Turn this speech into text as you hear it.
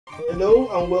Hello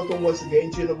and welcome once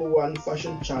again to your number one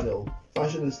fashion channel,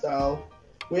 Fashion and Style,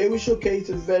 where we showcase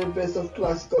the very best of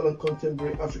classical and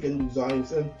contemporary African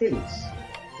designs and prints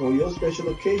for your special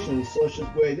occasions such as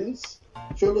weddings,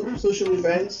 social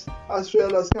events, as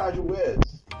well as casual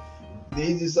wears.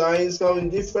 These designs come in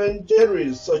different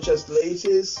genres such as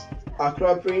laces,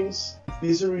 Ankara prints,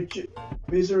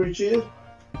 Bizu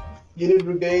Guinea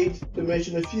Brigade, to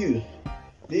mention a few.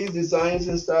 These designs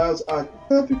and styles are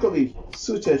typically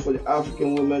suited for the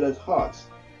African woman at heart,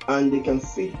 and they can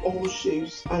fit all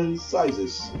shapes and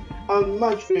sizes and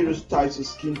match various types of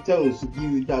skin tones to give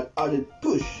you that added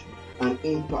push and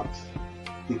impact.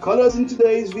 The colors in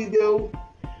today's video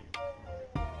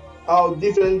are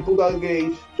different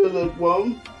gauge, tailored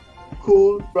warm,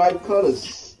 cool, bright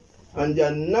colors, and they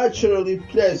are naturally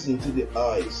pleasant to the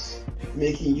eyes,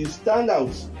 making you stand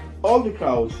out of the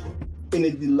crowd in a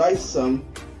delightsome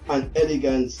and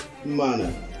elegant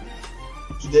manner.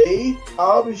 Today,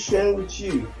 I'll be sharing with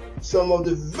you some of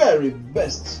the very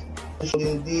best that will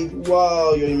indeed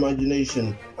wow your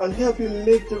imagination and help you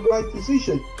make the right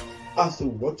decision as to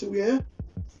what to wear,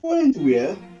 when to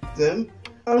wear them,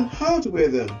 and how to wear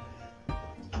them.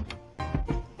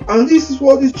 And this is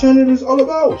what this channel is all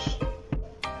about.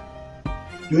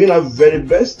 Doing our very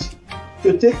best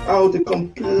to take out the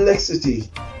complexity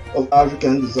of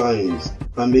African designs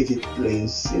and make it plain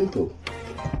simple.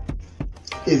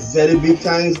 A very big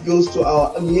thanks goes to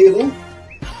our amiable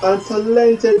and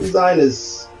talented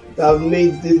designers that have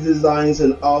made these designs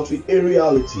and outfit a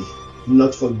reality,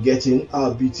 not forgetting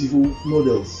our beautiful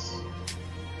models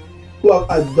who have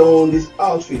adorned these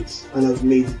outfits and have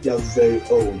made it their very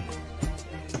own.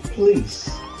 Please,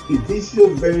 if this is your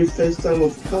very first time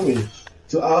of coming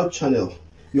to our channel,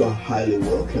 you are highly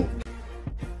welcome.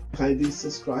 Kindly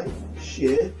subscribe,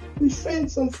 share with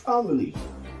friends and family.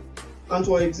 And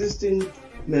to our existing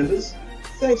members,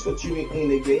 thanks for tuning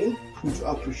in again. We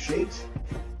appreciate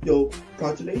your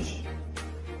patronage.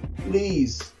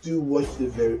 Please do watch the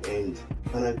very end,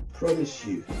 and I promise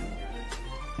you,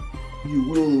 you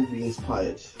will be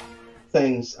inspired.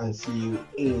 Thanks, and see you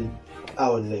in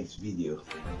our next video.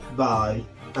 Bye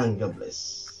and God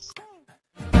bless.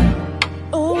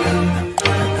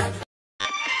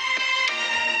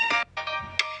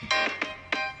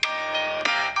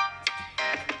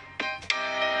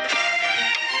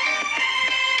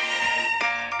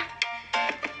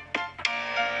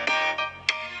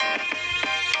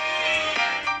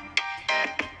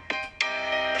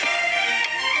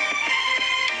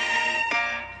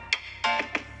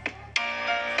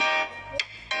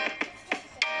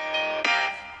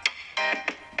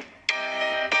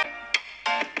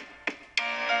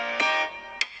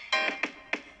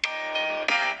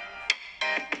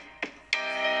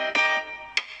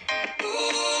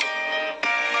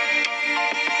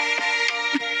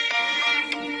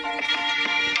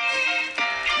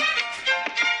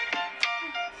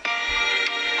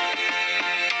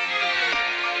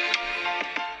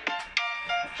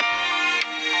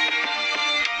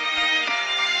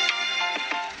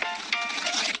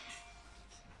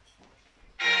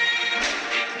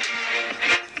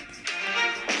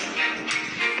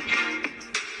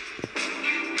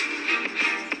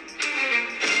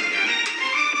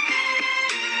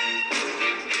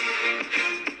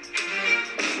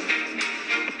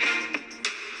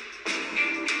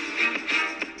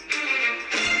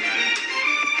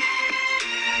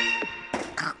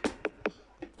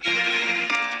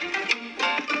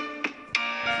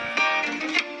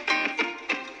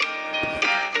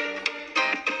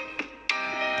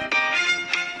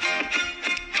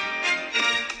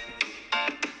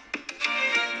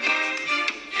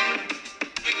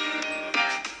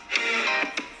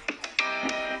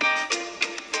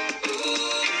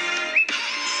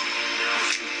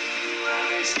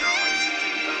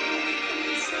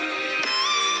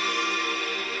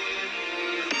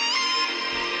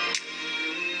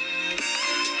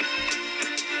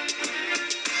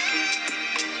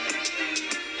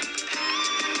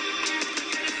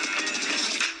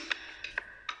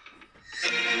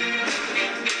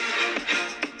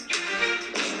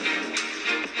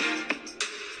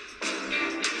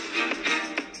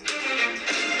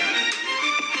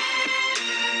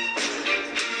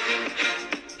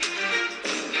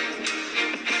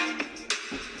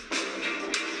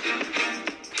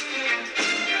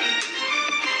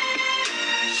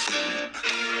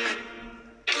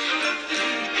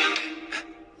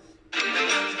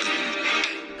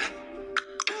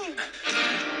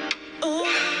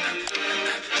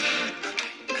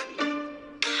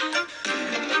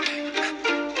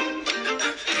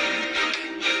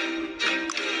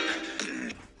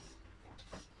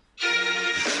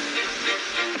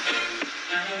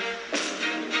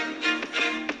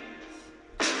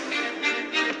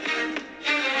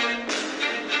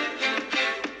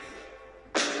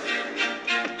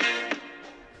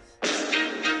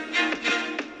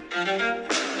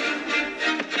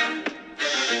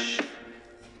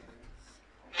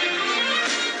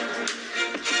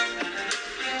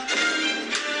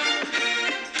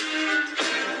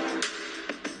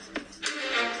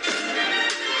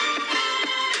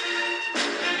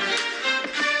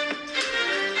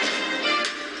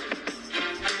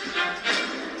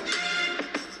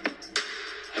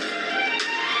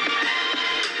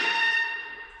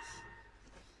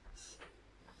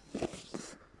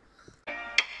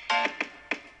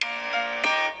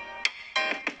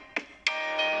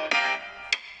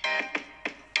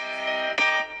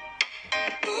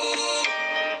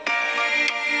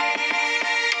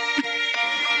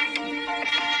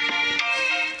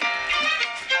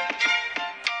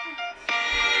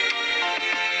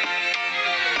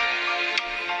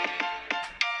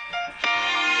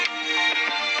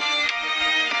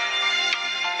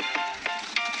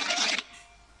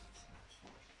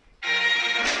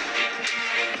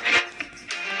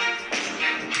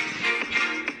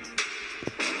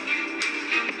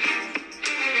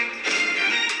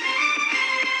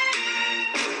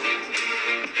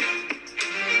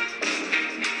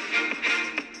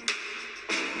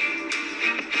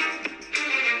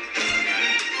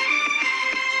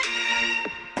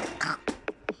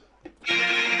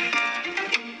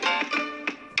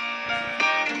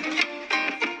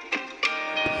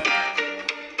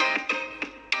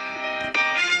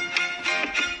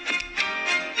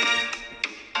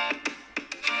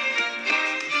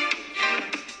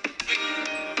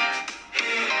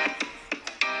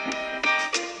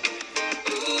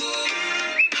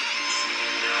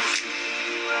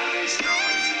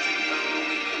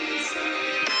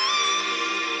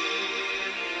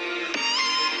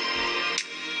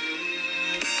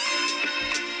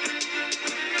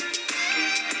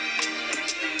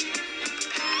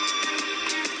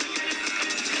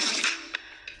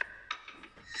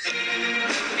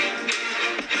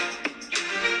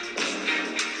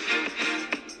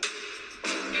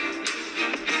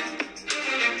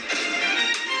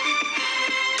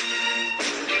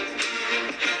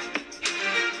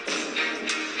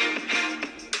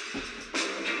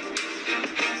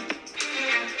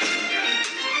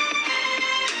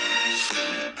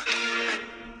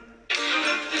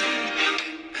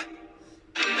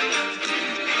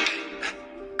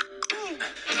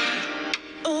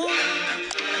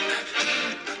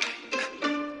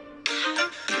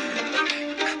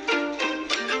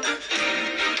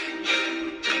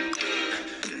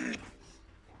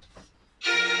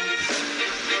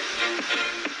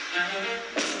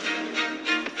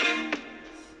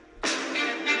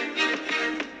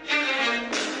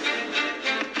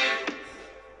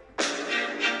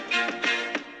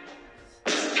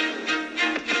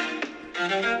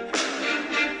 you.